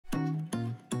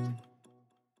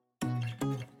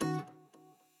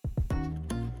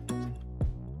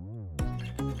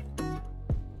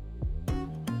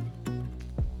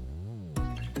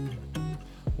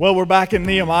Well, we're back in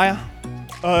Nehemiah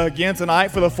again tonight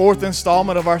for the fourth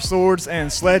installment of our Swords and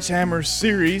Sledgehammers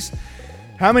series.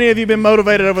 How many of you have been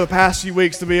motivated over the past few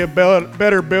weeks to be a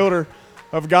better builder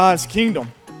of God's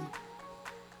kingdom?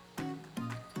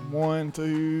 1,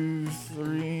 2,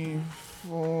 3,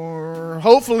 4.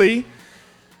 Hopefully,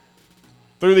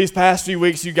 through these past few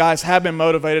weeks, you guys have been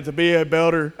motivated to be a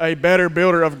better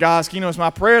builder of God's kingdom. It's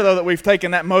my prayer, though, that we've taken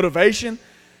that motivation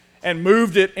and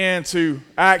moved it into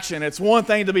action. It's one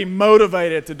thing to be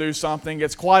motivated to do something.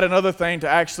 It's quite another thing to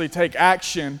actually take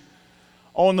action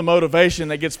on the motivation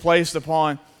that gets placed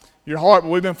upon your heart. But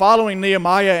we've been following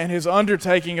Nehemiah and his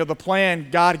undertaking of the plan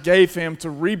God gave him to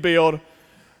rebuild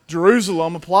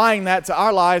Jerusalem, applying that to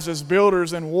our lives as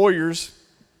builders and warriors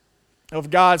of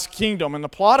God's kingdom. And the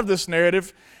plot of this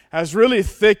narrative has really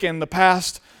thickened the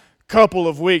past couple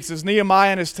of weeks. As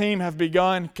Nehemiah and his team have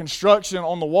begun construction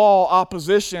on the wall,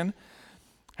 opposition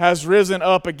has risen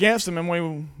up against them.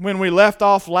 And when we left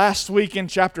off last week in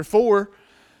chapter 4,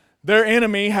 their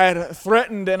enemy had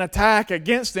threatened an attack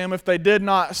against them if they did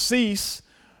not cease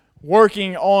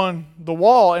working on the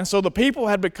wall. And so the people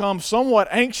had become somewhat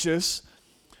anxious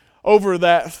over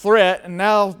that threat, and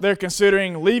now they're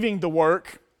considering leaving the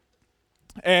work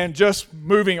and just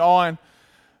moving on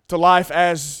to life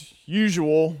as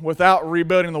usual without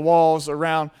rebuilding the walls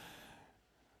around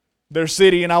their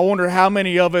city. And I wonder how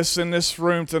many of us in this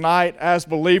room tonight as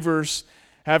believers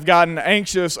have gotten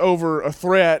anxious over a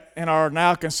threat and are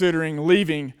now considering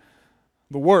leaving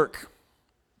the work.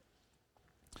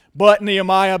 But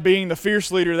Nehemiah, being the fierce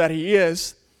leader that he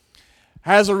is,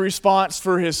 has a response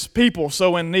for his people.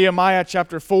 So in Nehemiah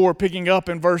chapter 4, picking up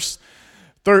in verse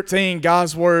 13,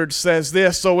 God's word says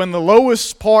this: "So in the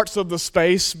lowest parts of the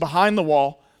space behind the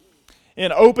wall,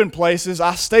 in open places,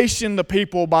 I stationed the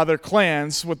people by their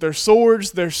clans with their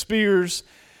swords, their spears,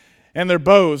 and their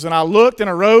bows. And I looked and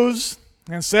arose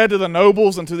and said to the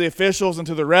nobles and to the officials and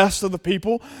to the rest of the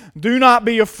people, 'Do not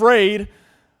be afraid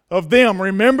of them.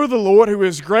 Remember the Lord who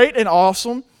is great and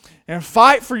awesome, and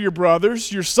fight for your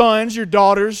brothers, your sons, your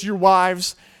daughters, your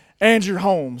wives, and your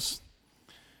homes.'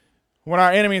 When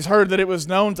our enemies heard that it was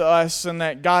known to us and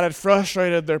that God had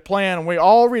frustrated their plan, we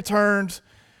all returned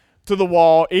to the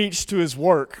wall, each to his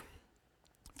work.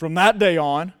 From that day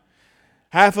on,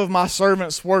 half of my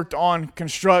servants worked on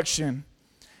construction,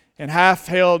 and half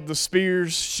held the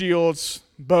spears, shields,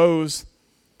 bows,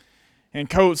 and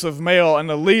coats of mail, and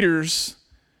the leaders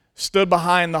stood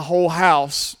behind the whole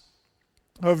house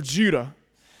of Judah."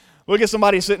 Look at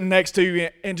somebody sitting next to you,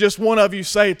 and just one of you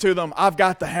say to them, "I've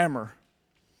got the hammer."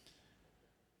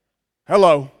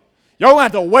 Hello. Y'all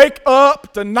have to wake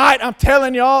up tonight. I'm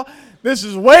telling y'all, this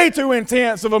is way too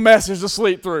intense of a message to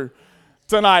sleep through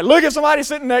tonight. Look at somebody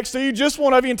sitting next to you, just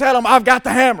one of you, and tell them, "I've got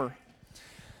the hammer."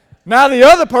 Now the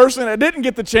other person that didn't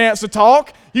get the chance to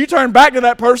talk, you turn back to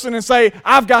that person and say,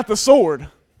 "I've got the sword."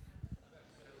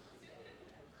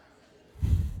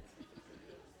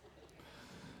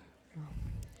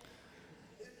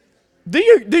 Do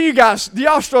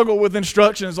y'all struggle with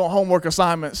instructions on homework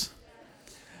assignments?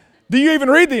 Do you even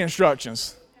read the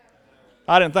instructions?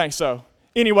 I didn't think so.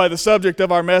 Anyway, the subject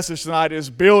of our message tonight is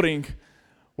building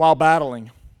while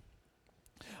battling.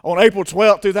 On April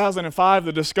 12, 2005,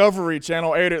 the Discovery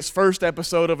Channel aired its first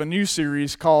episode of a new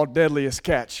series called Deadliest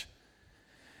Catch.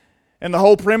 And the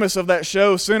whole premise of that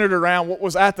show centered around what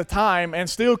was at the time and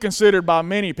still considered by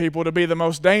many people to be the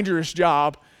most dangerous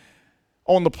job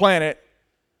on the planet,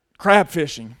 crab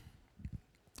fishing.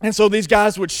 And so these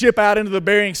guys would ship out into the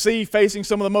Bering Sea facing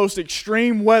some of the most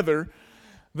extreme weather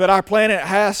that our planet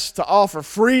has to offer.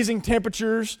 Freezing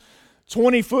temperatures,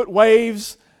 20-foot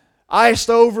waves,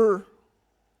 iced over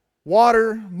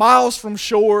water, miles from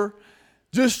shore,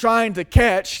 just trying to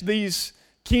catch these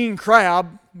king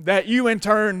crab that you in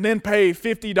turn then pay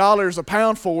 $50 a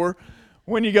pound for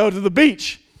when you go to the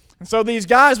beach. And so these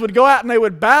guys would go out and they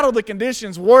would battle the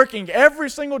conditions, working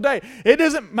every single day. It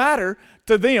doesn't matter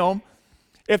to them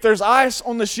if there's ice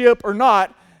on the ship or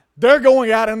not. They're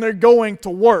going out and they're going to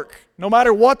work. No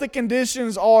matter what the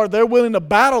conditions are, they're willing to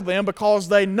battle them because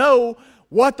they know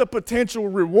what the potential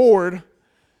reward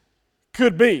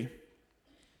could be.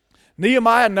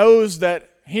 Nehemiah knows that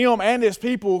him and his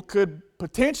people could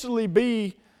potentially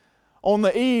be on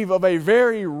the eve of a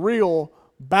very real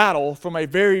battle from a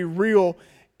very real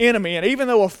enemy. And even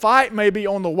though a fight may be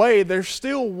on the way, there's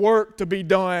still work to be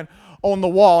done on the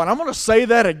wall. And I'm going to say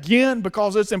that again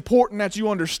because it's important that you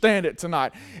understand it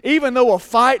tonight. Even though a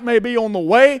fight may be on the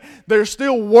way, there's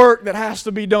still work that has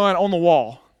to be done on the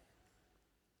wall.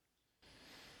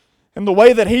 And the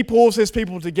way that he pulls his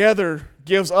people together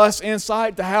gives us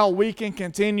insight to how we can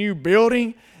continue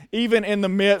building even in the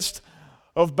midst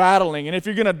of battling. And if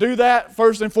you're going to do that,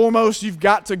 first and foremost, you've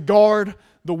got to guard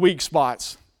the weak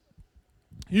spots.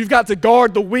 You've got to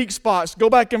guard the weak spots. Go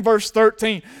back in verse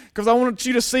 13, because I want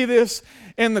you to see this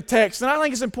in the text. And I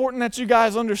think it's important that you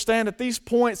guys understand that these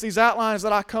points, these outlines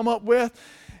that I come up with,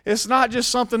 it's not just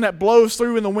something that blows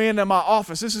through in the wind in my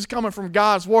office. This is coming from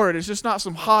God's Word. It's just not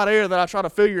some hot air that I try to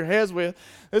fill your heads with.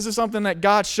 This is something that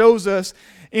God shows us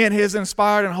in His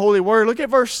inspired and holy Word. Look at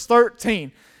verse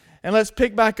 13. And let's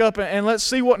pick back up and let's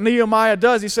see what Nehemiah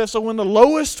does. He says, so when the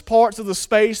lowest parts of the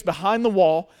space behind the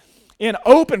wall, in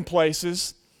open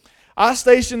places, I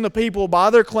stationed the people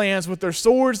by their clans with their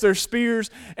swords, their spears,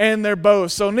 and their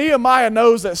bows. So Nehemiah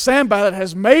knows that Sanballat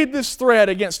has made this threat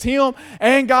against him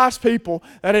and God's people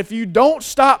that if you don't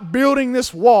stop building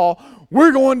this wall,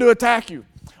 we're going to attack you.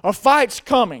 A fight's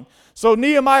coming. So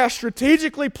Nehemiah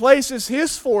strategically places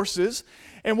his forces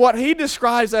in what he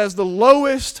describes as the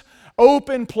lowest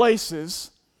open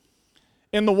places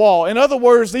in the wall. In other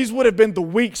words, these would have been the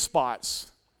weak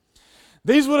spots.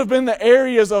 These would have been the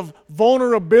areas of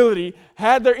vulnerability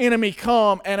had their enemy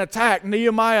come and attack.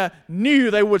 Nehemiah knew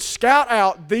they would scout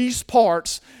out these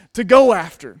parts to go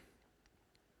after.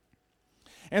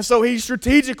 And so he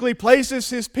strategically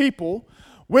places his people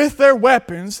with their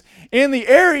weapons in the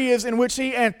areas in which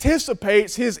he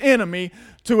anticipates his enemy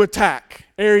to attack,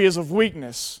 areas of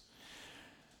weakness.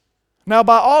 Now,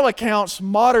 by all accounts,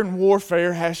 modern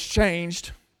warfare has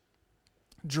changed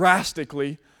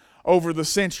drastically over the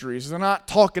centuries. I'm not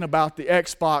talking about the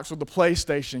Xbox or the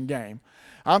PlayStation game.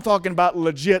 I'm talking about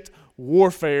legit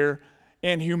warfare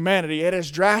in humanity. It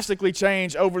has drastically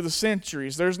changed over the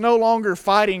centuries. There's no longer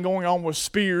fighting going on with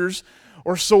spears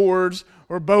or swords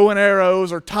or bow and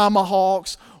arrows or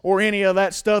tomahawks or any of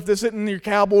that stuff. This isn't your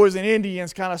cowboys and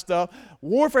Indians kind of stuff.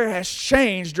 Warfare has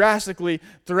changed drastically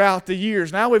throughout the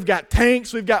years. Now we've got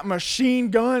tanks, we've got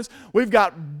machine guns, we've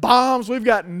got bombs, we've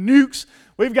got nukes,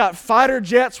 we've got fighter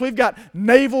jets, we've got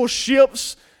naval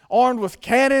ships armed with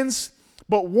cannons.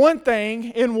 But one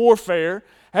thing in warfare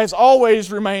has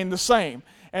always remained the same,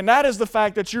 and that is the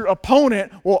fact that your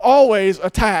opponent will always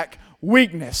attack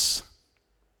weakness.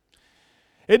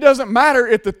 It doesn't matter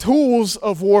if the tools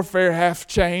of warfare have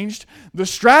changed. The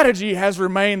strategy has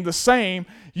remained the same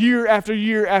year after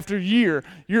year after year.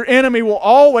 Your enemy will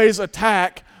always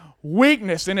attack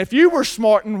weakness. And if you were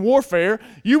smart in warfare,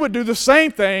 you would do the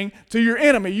same thing to your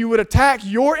enemy. You would attack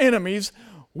your enemy's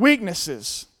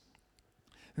weaknesses.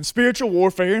 And spiritual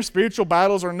warfare and spiritual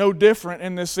battles are no different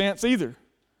in this sense either.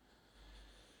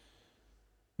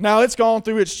 Now, it's gone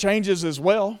through its changes as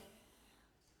well.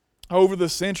 Over the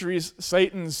centuries,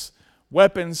 Satan's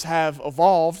weapons have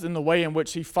evolved in the way in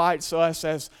which he fights us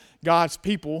as God's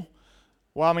people.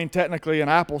 Well, I mean, technically an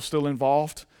apple's still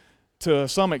involved to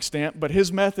some extent, but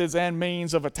his methods and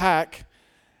means of attack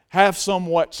have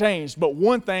somewhat changed. But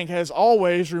one thing has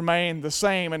always remained the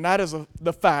same, and that is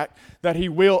the fact that he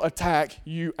will attack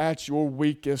you at your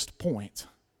weakest point.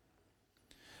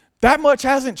 That much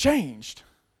hasn't changed.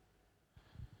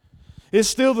 It's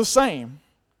still the same.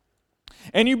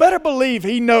 And you better believe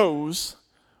he knows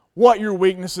what your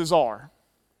weaknesses are.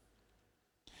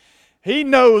 He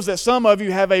knows that some of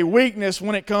you have a weakness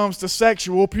when it comes to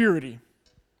sexual purity.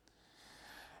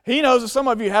 He knows that some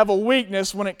of you have a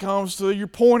weakness when it comes to your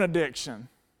porn addiction.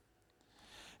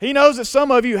 He knows that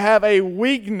some of you have a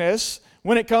weakness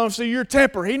when it comes to your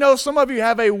temper. He knows some of you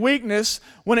have a weakness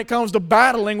when it comes to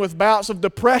battling with bouts of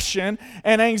depression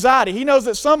and anxiety. He knows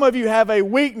that some of you have a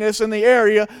weakness in the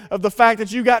area of the fact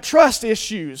that you got trust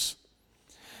issues.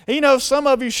 He knows some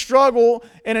of you struggle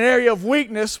in an area of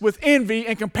weakness with envy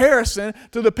and comparison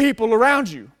to the people around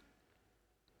you.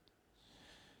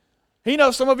 He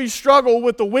knows some of you struggle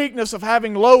with the weakness of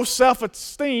having low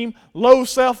self-esteem, low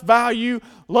self-value,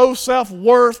 low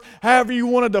self-worth, however you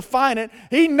want to define it.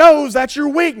 He knows that's your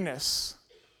weakness.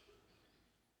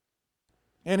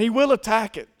 And he will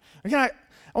attack it. Again, I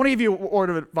want to give you a word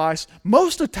of advice.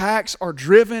 Most attacks are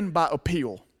driven by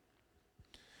appeal.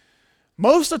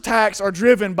 Most attacks are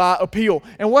driven by appeal.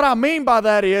 And what I mean by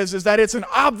that is that it's an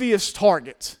obvious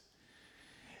target.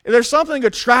 There's something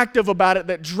attractive about it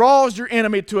that draws your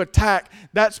enemy to attack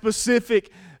that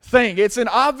specific thing. It's an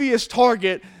obvious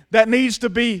target that needs to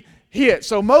be hit.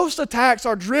 So most attacks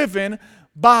are driven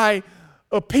by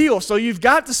appeal. So you've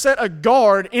got to set a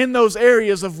guard in those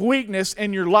areas of weakness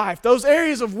in your life. Those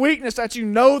areas of weakness that you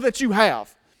know that you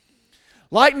have.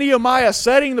 Like Nehemiah,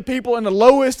 setting the people in the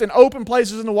lowest and open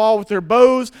places in the wall with their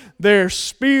bows, their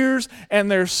spears,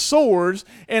 and their swords.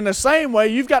 In the same way,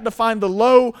 you've got to find the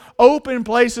low, open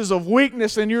places of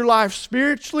weakness in your life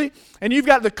spiritually, and you've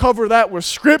got to cover that with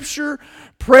Scripture,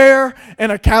 prayer,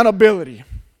 and accountability.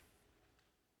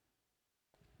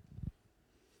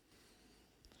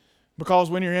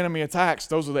 Because when your enemy attacks,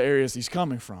 those are the areas he's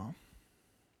coming from.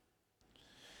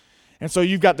 And so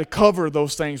you've got to cover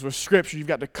those things with Scripture. You've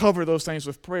got to cover those things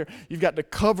with prayer. You've got to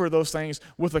cover those things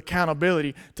with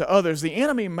accountability to others. The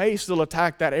enemy may still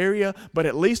attack that area, but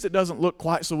at least it doesn't look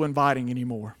quite so inviting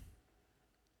anymore.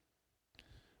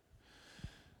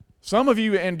 Some of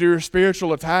you endure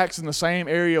spiritual attacks in the same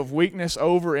area of weakness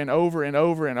over and over and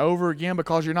over and over again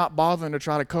because you're not bothering to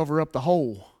try to cover up the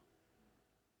hole.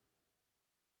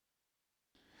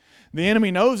 The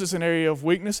enemy knows it's an area of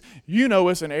weakness. You know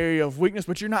it's an area of weakness,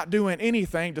 but you're not doing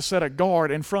anything to set a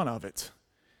guard in front of it.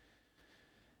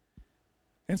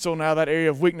 And so now that area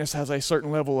of weakness has a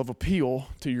certain level of appeal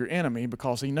to your enemy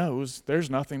because he knows there's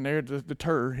nothing there to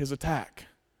deter his attack.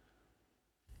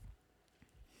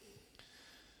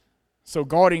 So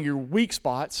guarding your weak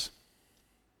spots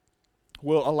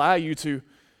will allow you to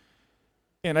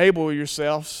enable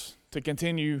yourselves to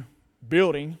continue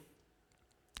building,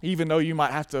 even though you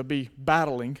might have to be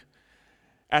battling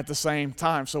at the same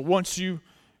time. So once you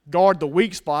guard the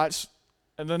weak spots,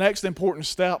 and the next important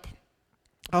step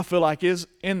I feel like is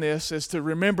to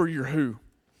remember your who.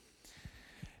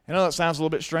 I know that sounds a little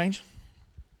bit strange.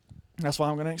 That's why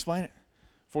I'm going to explain it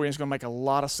for you. It's going to make a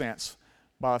lot of sense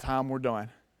by the time we're done.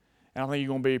 And I think you're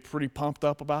going to be pretty pumped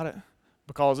up about it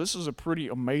because this is a pretty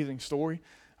amazing story.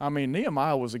 I mean,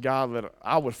 Nehemiah was a guy that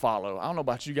I would follow. I don't know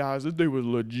about you guys. This dude was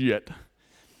legit.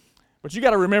 But you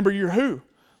got to remember your who.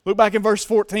 Look back in verse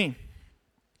 14.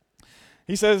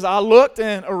 He says, I looked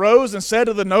and arose and said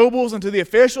to the nobles and to the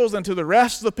officials and to the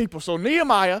rest of the people. So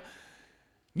Nehemiah,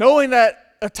 knowing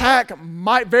that attack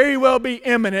might very well be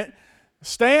imminent,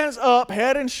 stands up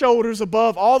head and shoulders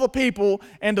above all the people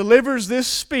and delivers this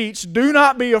speech. Do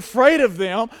not be afraid of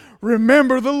them.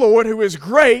 Remember the Lord who is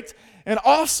great and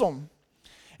awesome.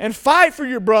 And fight for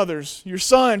your brothers, your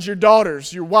sons, your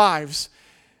daughters, your wives,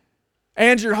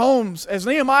 and your homes. As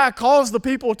Nehemiah calls the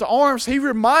people to arms, he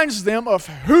reminds them of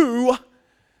who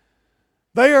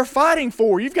they are fighting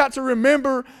for. You've got to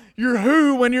remember your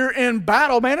who when you're in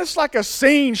battle. Man, it's like a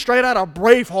scene straight out of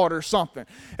Braveheart or something.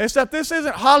 Except this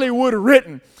isn't Hollywood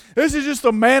written. This is just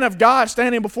a man of God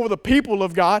standing before the people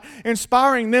of God,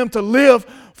 inspiring them to live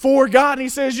for God. And he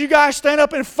says, you guys stand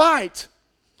up and fight.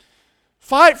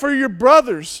 Fight for your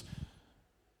brothers.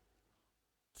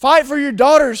 Fight for your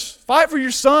daughters. Fight for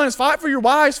your sons. Fight for your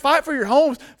wives. Fight for your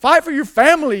homes. Fight for your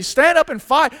families. Stand up and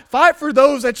fight. Fight for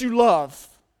those that you love.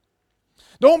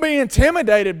 Don't be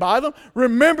intimidated by them.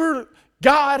 Remember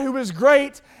God who is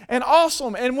great and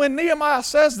awesome. And when Nehemiah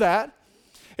says that,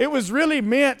 it was really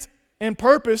meant in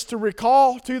purpose to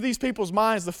recall to these people's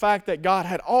minds the fact that God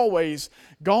had always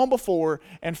gone before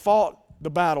and fought the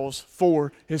battles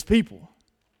for his people.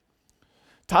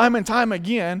 Time and time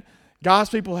again,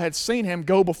 God's people had seen him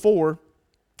go before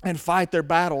and fight their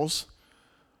battles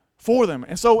for them.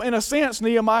 And so in a sense,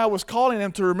 Nehemiah was calling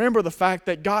them to remember the fact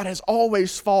that God has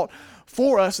always fought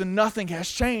for us and nothing has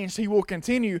changed. He will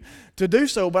continue to do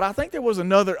so. But I think there was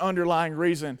another underlying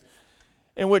reason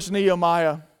in which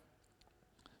Nehemiah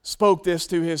spoke this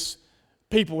to his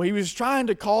people. He was trying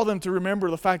to call them to remember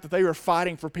the fact that they were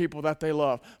fighting for people that they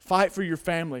love. Fight for your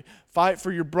family. Fight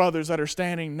for your brothers that are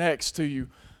standing next to you.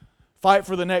 Fight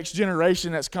for the next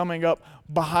generation that's coming up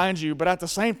behind you. But at the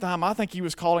same time, I think he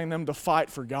was calling them to fight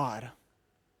for God,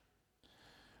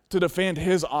 to defend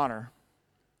his honor,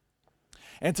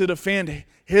 and to defend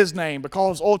his name,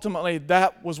 because ultimately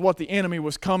that was what the enemy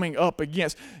was coming up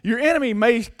against. Your enemy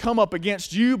may come up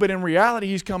against you, but in reality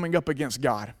he's coming up against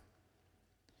God.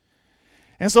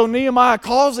 And so Nehemiah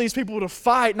calls these people to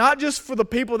fight, not just for the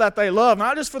people that they love,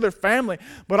 not just for their family,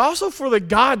 but also for the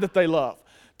God that they love.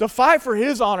 To fight for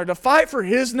his honor, to fight for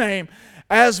his name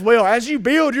as well. As you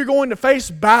build, you're going to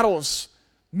face battles,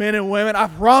 men and women. I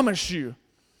promise you.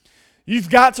 You've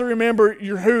got to remember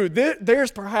your who.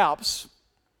 There's perhaps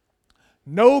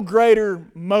no greater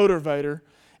motivator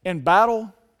in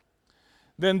battle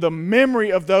than the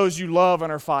memory of those you love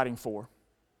and are fighting for.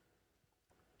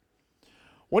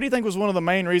 What do you think was one of the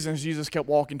main reasons Jesus kept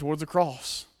walking towards the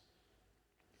cross?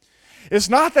 It's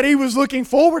not that he was looking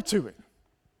forward to it.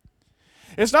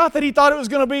 It's not that he thought it was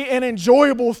going to be an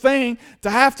enjoyable thing to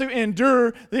have to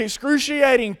endure the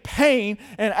excruciating pain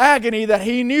and agony that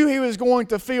he knew he was going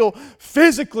to feel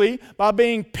physically by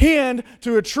being pinned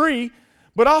to a tree,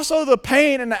 but also the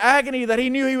pain and the agony that he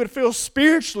knew he would feel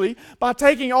spiritually by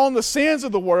taking on the sins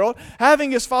of the world,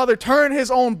 having his Father turn his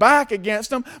own back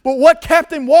against him. But what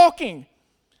kept him walking?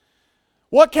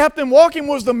 What kept him walking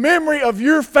was the memory of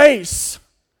your face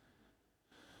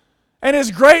and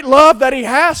His great love that He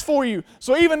has for you.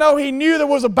 So even though He knew there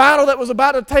was a battle that was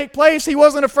about to take place, He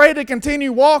wasn't afraid to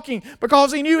continue walking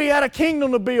because He knew He had a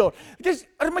kingdom to build. Can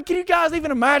you guys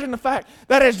even imagine the fact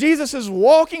that as Jesus is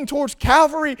walking towards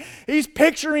Calvary, He's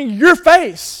picturing your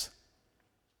face?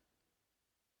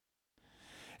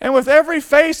 And with every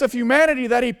face of humanity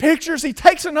that He pictures, He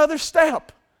takes another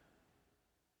step.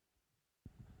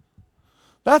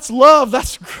 That's love.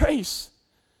 That's grace.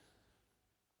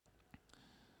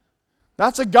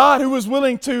 That's a God who was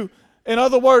willing to, in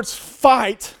other words,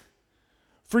 fight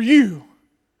for you.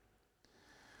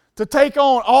 To take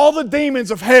on all the demons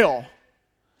of hell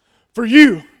for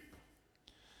you.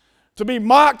 To be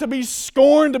mocked, to be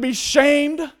scorned, to be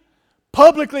shamed,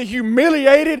 publicly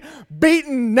humiliated,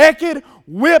 beaten naked,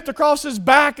 whipped across His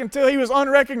back until He was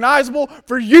unrecognizable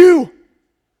for you.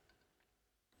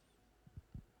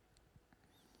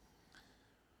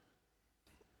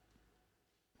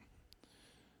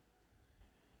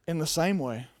 In the same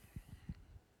way,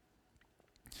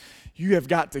 you have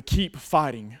got to keep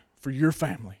fighting for your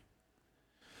family.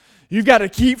 You've got to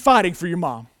keep fighting for your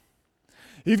mom.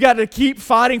 You've got to keep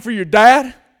fighting for your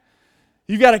dad.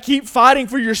 You've got to keep fighting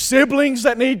for your siblings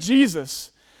that need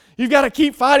Jesus. You've got to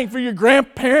keep fighting for your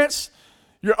grandparents,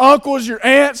 your uncles, your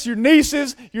aunts, your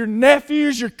nieces, your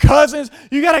nephews, your cousins.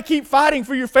 You got to keep fighting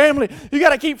for your family. You got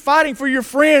to keep fighting for your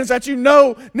friends that you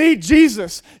know need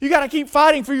Jesus. You got to keep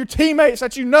fighting for your teammates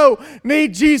that you know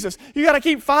need Jesus. You got to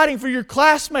keep fighting for your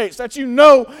classmates that you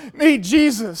know need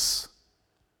Jesus.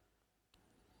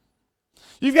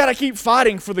 You've got to keep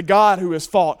fighting for the God who has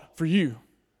fought for you.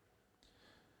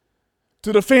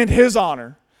 To defend His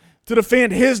honor, to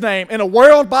defend His name in a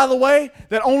world, by the way,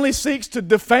 that only seeks to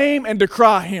defame and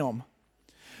decry Him.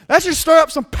 That should stir up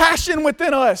some passion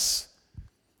within us.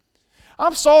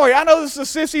 I'm sorry, I know this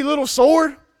is a sissy little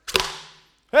sword.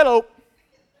 Hello.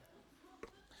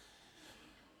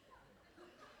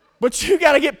 But you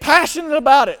got to get passionate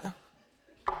about it.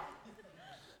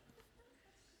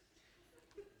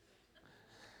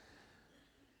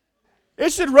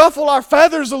 It should ruffle our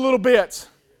feathers a little bit.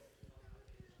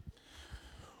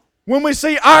 When we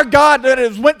see our God that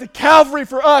has went to Calvary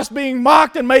for us being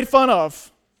mocked and made fun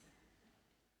of.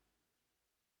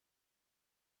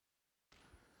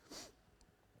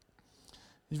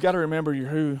 You've got to remember your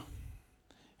who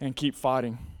and keep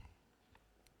fighting.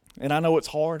 And I know it's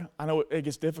hard. I know it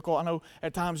gets difficult. I know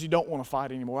at times you don't want to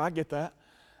fight anymore. I get that.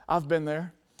 I've been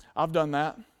there. I've done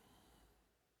that.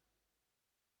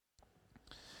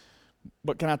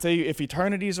 But can I tell you, if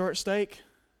eternities are at stake,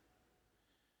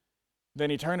 then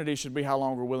eternity should be how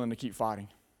long we're willing to keep fighting.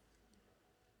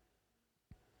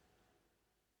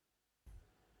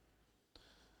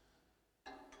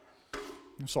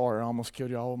 I'm sorry, I almost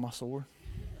killed y'all with my sword.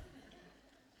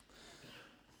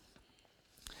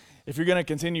 If you're going to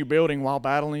continue building while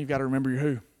battling, you've got to remember your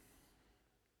who.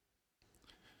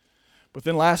 But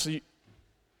then lastly,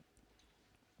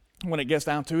 when it gets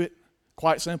down to it,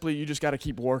 quite simply, you just got to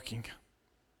keep working.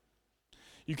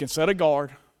 You can set a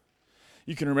guard.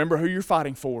 You can remember who you're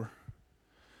fighting for.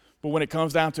 But when it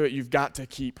comes down to it, you've got to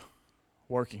keep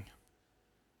working.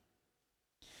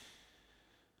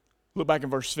 Look back in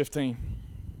verse 15.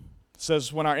 It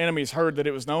says, when our enemies heard that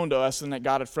it was known to us and that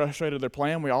God had frustrated their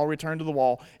plan, we all returned to the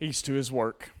wall, each to his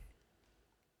work.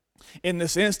 In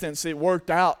this instance, it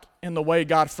worked out in the way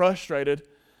God frustrated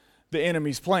the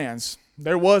enemy's plans.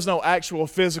 There was no actual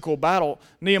physical battle.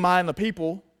 Nehemiah and the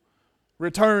people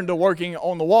returned to working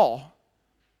on the wall.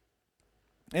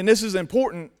 And this is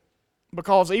important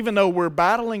because even though we're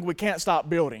battling, we can't stop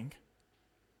building.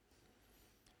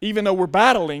 Even though we're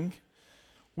battling,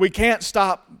 we can't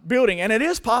stop building. And it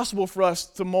is possible for us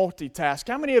to multitask.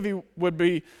 How many of you would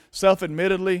be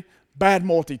self-admittedly bad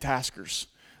multitaskers?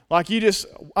 Like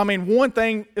one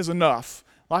thing is enough.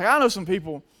 Like I know some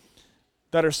people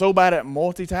that are so bad at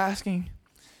multitasking,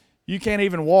 you can't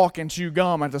even walk and chew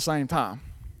gum at the same time.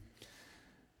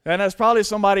 And there's probably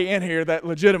somebody in here that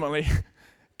legitimately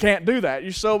can't do that.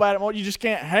 You're so bad at you just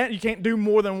can't do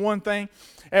more than one thing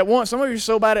at once. Some of you are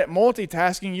so bad at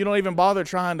multitasking, you don't even bother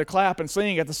trying to clap and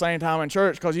sing at the same time in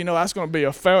church because you know that's going to be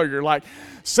a failure. Like,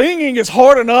 singing is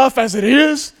hard enough as it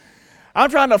is. I'm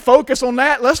trying to focus on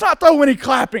that. Let's not throw any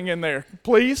clapping in there,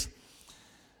 please.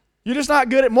 You're just not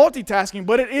good at multitasking,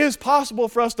 but it is possible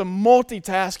for us to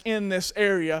multitask in this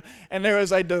area, and there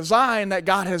is a design that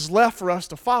God has left for us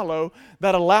to follow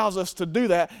that allows us to do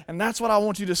that, and that's what I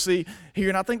want you to see here.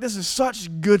 And I think this is such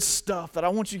good stuff that I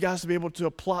want you guys to be able to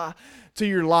apply to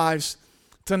your lives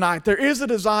tonight. There is a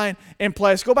design in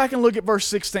place. Go back and look at verse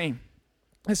 16.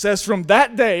 It says, from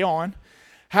that day on,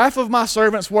 half of my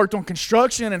servants worked on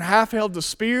construction and half held the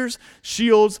spears,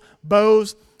 shields,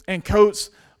 bows, and coats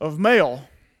of mail.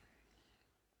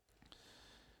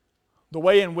 The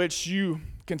way in which you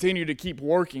continue to keep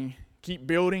working, keep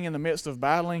building in the midst of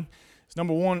battling, is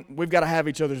number one, we've got to have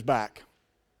each other's back.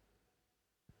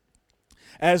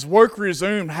 As work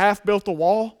resumed, half built the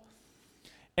wall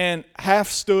and half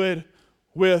stood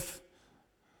with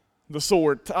the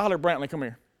sword. Tyler Brantley, come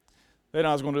here. They didn't know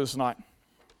I was going to do this tonight.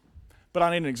 But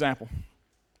I need an example.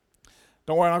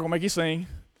 Don't worry, I'm not going to make you sing.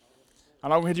 I'm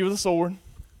not going to hit you with a sword.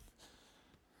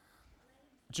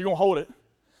 But you're going to hold it.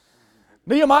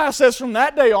 Nehemiah says from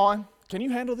that day on, can you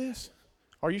handle this?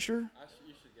 Are you sure?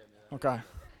 You should get me that. Okay.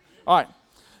 All right.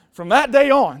 From that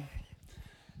day on,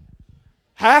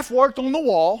 half worked on the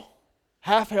wall,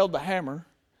 half held the hammer,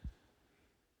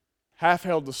 half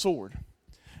held the sword.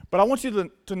 But I want you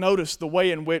to notice the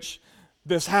way in which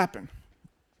this happened.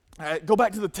 Go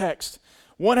back to the text.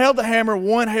 One held the hammer,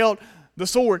 one held the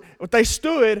sword, but they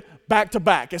stood back to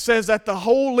back. It says that the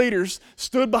whole leaders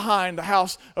stood behind the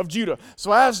house of Judah.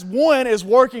 So as one is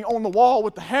working on the wall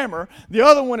with the hammer, the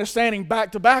other one is standing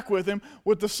back to back with him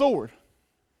with the sword.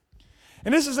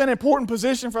 And this is an important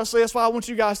position for us. That's why I want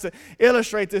you guys to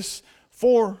illustrate this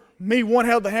for me. One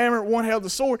held the hammer, one held the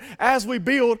sword. As we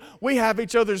build, we have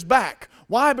each other's back.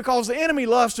 Why? Because the enemy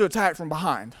loves to attack from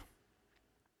behind.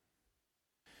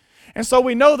 And so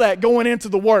we know that going into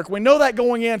the work. We know that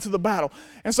going into the battle.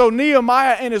 And so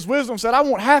Nehemiah in his wisdom said, I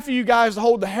want half of you guys to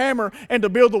hold the hammer and to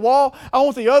build the wall. I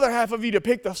want the other half of you to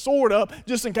pick the sword up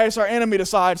just in case our enemy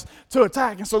decides to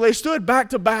attack. And so they stood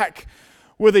back to back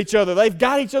with each other. They've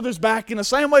got each other's back. In the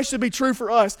same way should be true for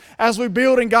us as we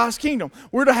build in God's kingdom.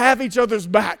 We're to have each other's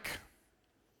back.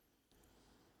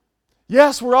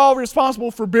 Yes, we're all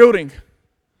responsible for building.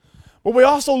 But we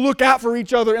also look out for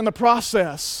each other in the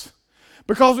process.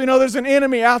 Because we know there's an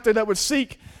enemy out there that would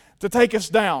seek to take us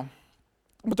down.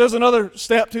 But there's another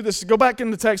step to this. Go back in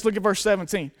the text, look at verse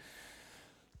 17.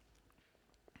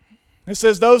 It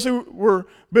says, those who were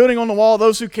building on the wall,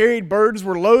 those who carried burdens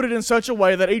were loaded in such a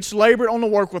way that each labored on the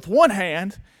work with one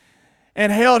hand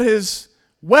and held his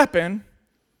weapon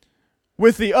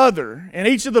with the other. And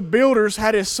each of the builders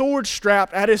had his sword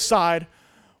strapped at his side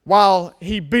while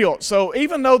he built. So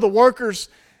even though the workers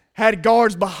had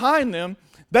guards behind them,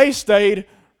 they stayed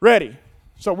ready.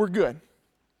 So we're good.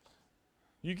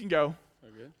 You can go.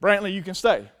 Okay. Brantley, you can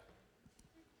stay.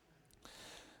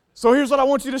 So here's what I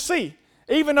want you to see.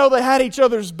 Even though they had each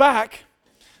other's back,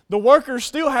 the workers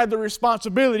still had the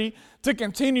responsibility to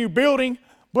continue building,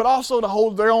 but also to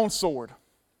hold their own sword.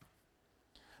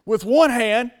 With one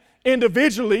hand,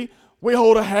 individually, we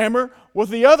hold a hammer. With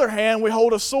the other hand, we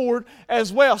hold a sword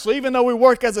as well. So even though we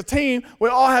work as a team, we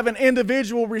all have an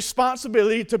individual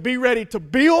responsibility to be ready to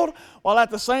build while at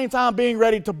the same time being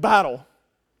ready to battle.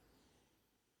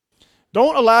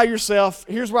 Don't allow yourself,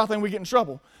 here's where I think we get in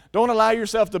trouble. Don't allow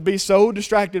yourself to be so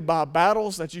distracted by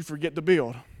battles that you forget to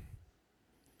build.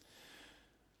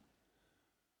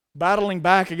 Battling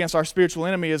back against our spiritual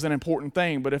enemy is an important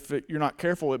thing, but if you're not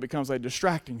careful, it becomes a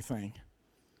distracting thing.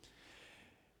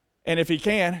 And if he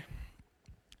can,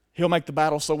 he'll make the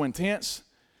battle so intense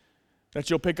that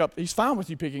you'll pick up, he's fine with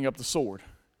you picking up the sword,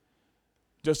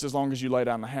 just as long as you lay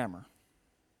down the hammer.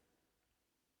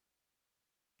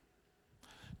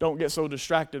 Don't get so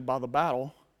distracted by the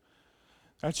battle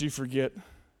that you forget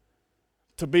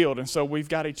to build. And so we've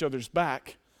got each other's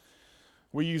back.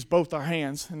 We use both our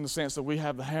hands in the sense that we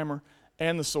have the hammer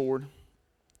and the sword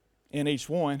in each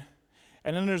one.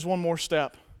 And then there's one more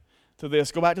step to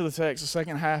this. Go back to the text, the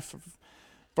second half of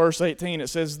verse 18. It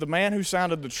says, the man who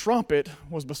sounded the trumpet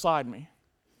was beside me.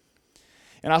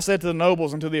 And I said to the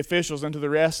nobles and to the officials and to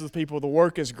the rest of the people, the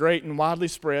work is great and widely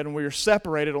spread, and we are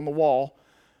separated on the wall,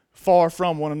 far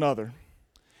from one another.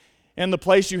 In the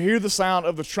place you hear the sound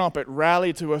of the trumpet,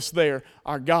 rally to us there.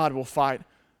 Our God will fight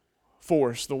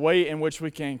for us. The way in which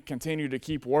we can continue to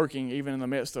keep working, even in the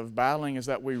midst of battling, is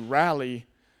that we rally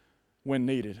when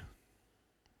needed.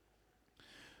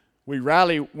 We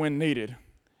rally when needed.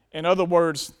 In other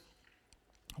words,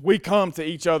 we come to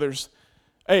each other's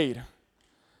aid.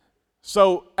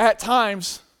 So at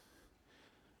times,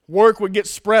 work would get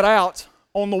spread out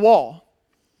on the wall.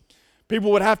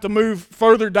 People would have to move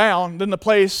further down than the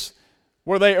place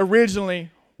where they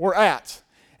originally were at.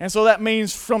 And so that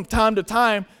means from time to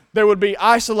time, there would be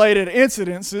isolated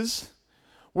incidences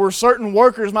where certain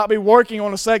workers might be working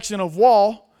on a section of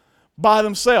wall by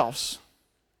themselves.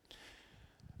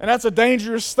 And that's a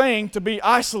dangerous thing, to be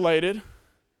isolated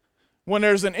when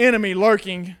there's an enemy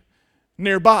lurking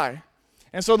nearby.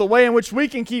 And so the way in which we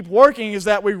can keep working is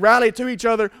that we rally to each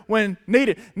other when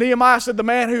needed. Nehemiah said, the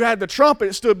man who had the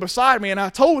trumpet stood beside me, and I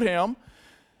told him,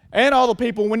 and all the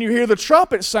people, when you hear the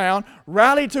trumpet sound,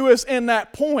 rally to us in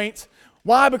that point.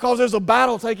 Why? Because there's a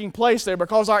battle taking place there,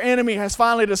 because our enemy has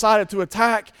finally decided to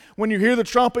attack. When you hear the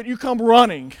trumpet, you come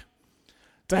running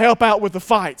to help out with the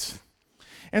fight.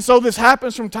 And so this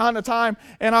happens from time to time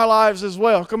in our lives as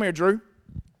well. Come here, Drew.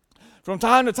 From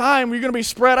time to time, you're going to be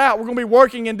spread out. We're going to be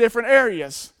working in different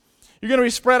areas. You're going to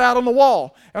be spread out on the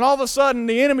wall. And all of a sudden,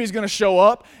 the enemy's going to show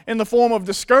up in the form of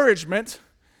discouragement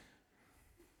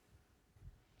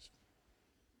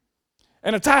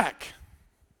and attack.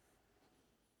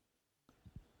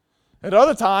 At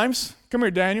other times, come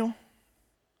here, Daniel,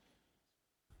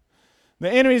 the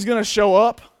enemy's going to show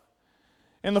up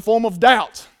in the form of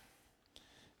doubt.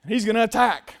 He's going to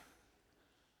attack.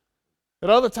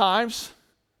 At other times,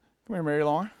 come here, Mary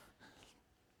Lauren,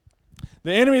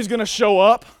 the enemy is going to show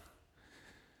up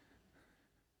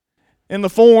in the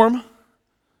form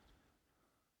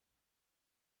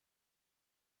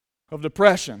of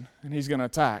depression, and he's going to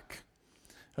attack.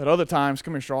 At other times,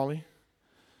 come here, Charlie,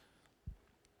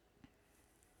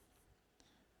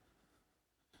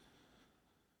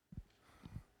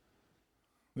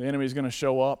 the enemy is going to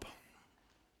show up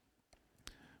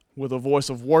with a voice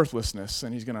of worthlessness,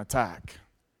 and he's going to attack.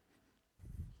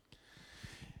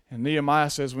 And Nehemiah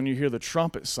says, when you hear the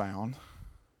trumpet sound,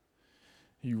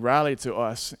 you rally to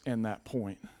us in that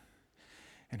point.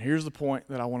 And here's the point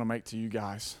that I want to make to you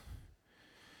guys.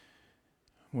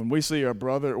 When we see a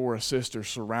brother or a sister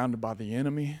surrounded by the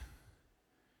enemy,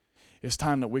 it's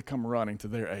time that we come running to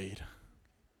their aid.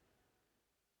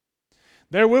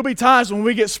 There will be times when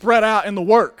we get spread out in the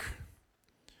work.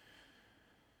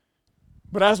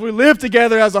 But as we live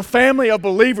together as a family of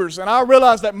believers, and I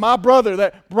realize that my brother,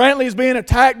 that Brantley, is being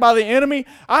attacked by the enemy,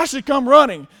 I should come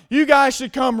running. You guys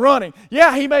should come running.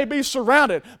 Yeah, he may be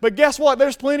surrounded, but guess what?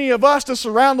 There's plenty of us to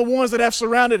surround the ones that have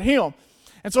surrounded him.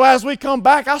 And so as we come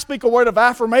back, I speak a word of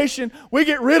affirmation. We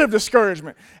get rid of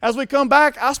discouragement. As we come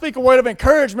back, I speak a word of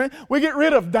encouragement. We get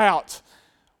rid of doubt.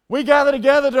 We gather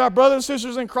together to our brothers and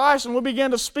sisters in Christ, and we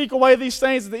begin to speak away these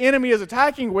things that the enemy is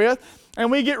attacking with,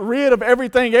 and we get rid of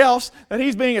everything else that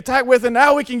he's being attacked with, and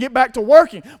now we can get back to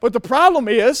working. But the problem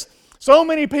is, so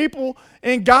many people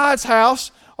in God's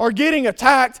house are getting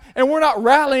attacked, and we're not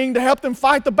rallying to help them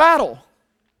fight the battle.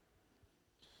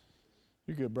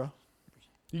 You're good, bro.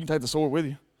 You can take the sword with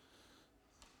you.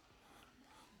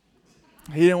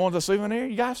 He didn't want the souvenir.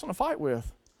 You got something to fight with.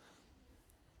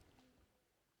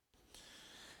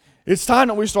 It's time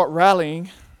that we start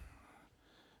rallying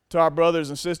to our brothers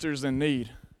and sisters in need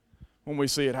when we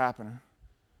see it happening.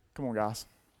 Come on, guys.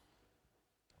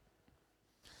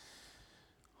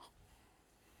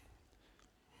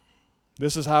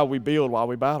 This is how we build while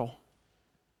we battle.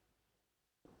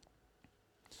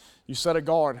 You set a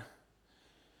guard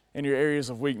in your areas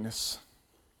of weakness.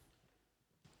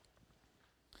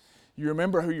 You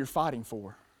remember who you're fighting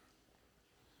for.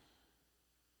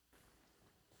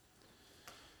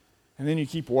 And then you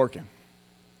keep working,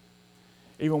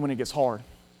 even when it gets hard,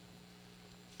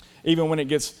 even when it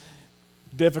gets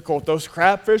difficult. Those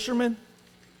crab fishermen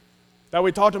that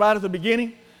we talked about at the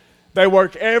beginning, they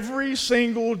work every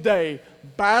single day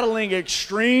battling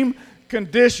extreme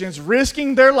conditions,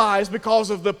 risking their lives because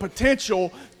of the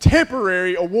potential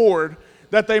temporary award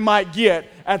that they might get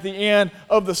at the end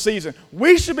of the season.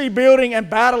 We should be building and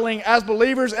battling as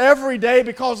believers every day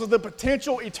because of the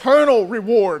potential eternal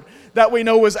reward that we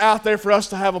know is out there for us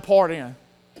to have a part in.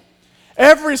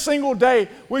 Every single day,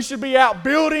 we should be out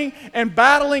building and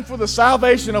battling for the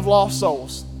salvation of lost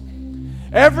souls.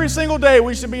 Every single day,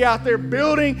 we should be out there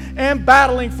building and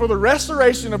battling for the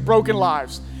restoration of broken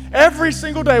lives. Every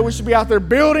single day, we should be out there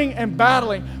building and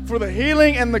battling for the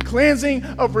healing and the cleansing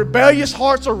of rebellious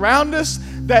hearts around us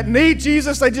that need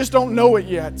Jesus. They just don't know it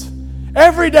yet.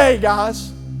 Every day,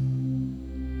 guys.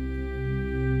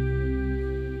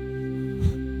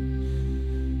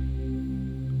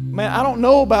 Man, I don't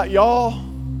know about y'all,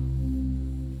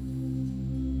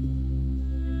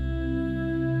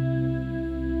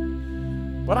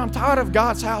 but I'm tired of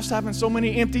God's house having so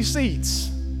many empty seats.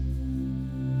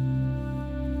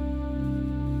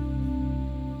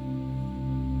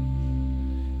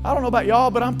 I don't know about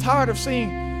y'all, but I'm tired of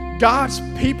seeing God's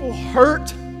people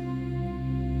hurt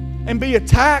and be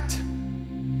attacked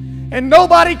and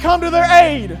nobody come to their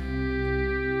aid.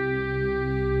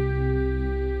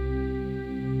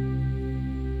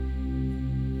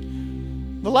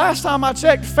 The last time I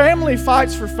checked, family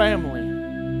fights for family.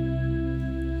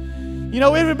 You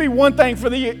know, it would be one thing for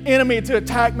the enemy to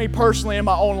attack me personally in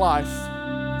my own life.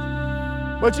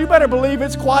 But you better believe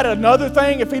it's quite another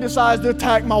thing if he decides to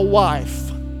attack my wife.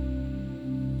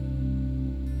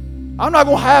 I'm not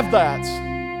going to have that.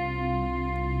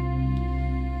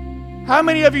 How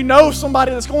many of you know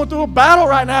somebody that's going through a battle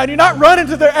right now and you're not running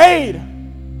to their aid?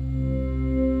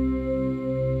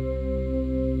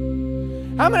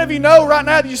 How many of you know right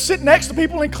now that you sit next to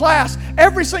people in class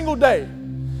every single day?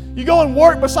 You go and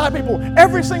work beside people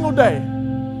every single day.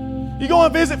 You go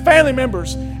and visit family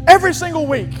members every single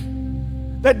week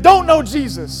that don't know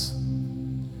Jesus,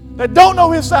 that don't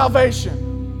know His salvation.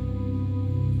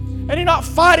 And you're not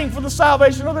fighting for the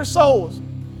salvation of their souls.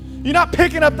 You're not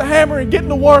picking up the hammer and getting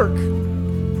to work.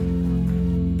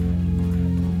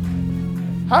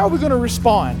 How are we going to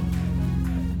respond?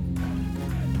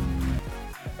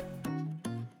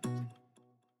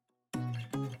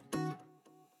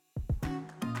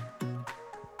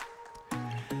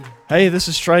 Hey, this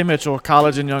is Trey Mitchell,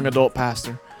 college and young adult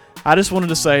pastor. I just wanted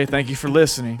to say thank you for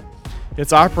listening.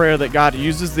 It's our prayer that God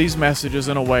uses these messages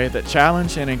in a way that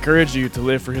challenge and encourage you to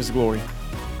live for His glory.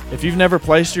 If you've never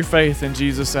placed your faith in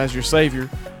Jesus as your Savior,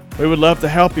 we would love to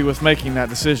help you with making that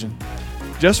decision.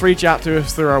 Just reach out to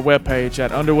us through our webpage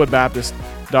at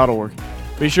underwoodbaptist.org.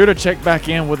 Be sure to check back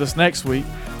in with us next week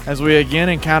as we again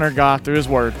encounter God through His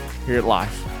Word here at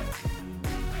Life.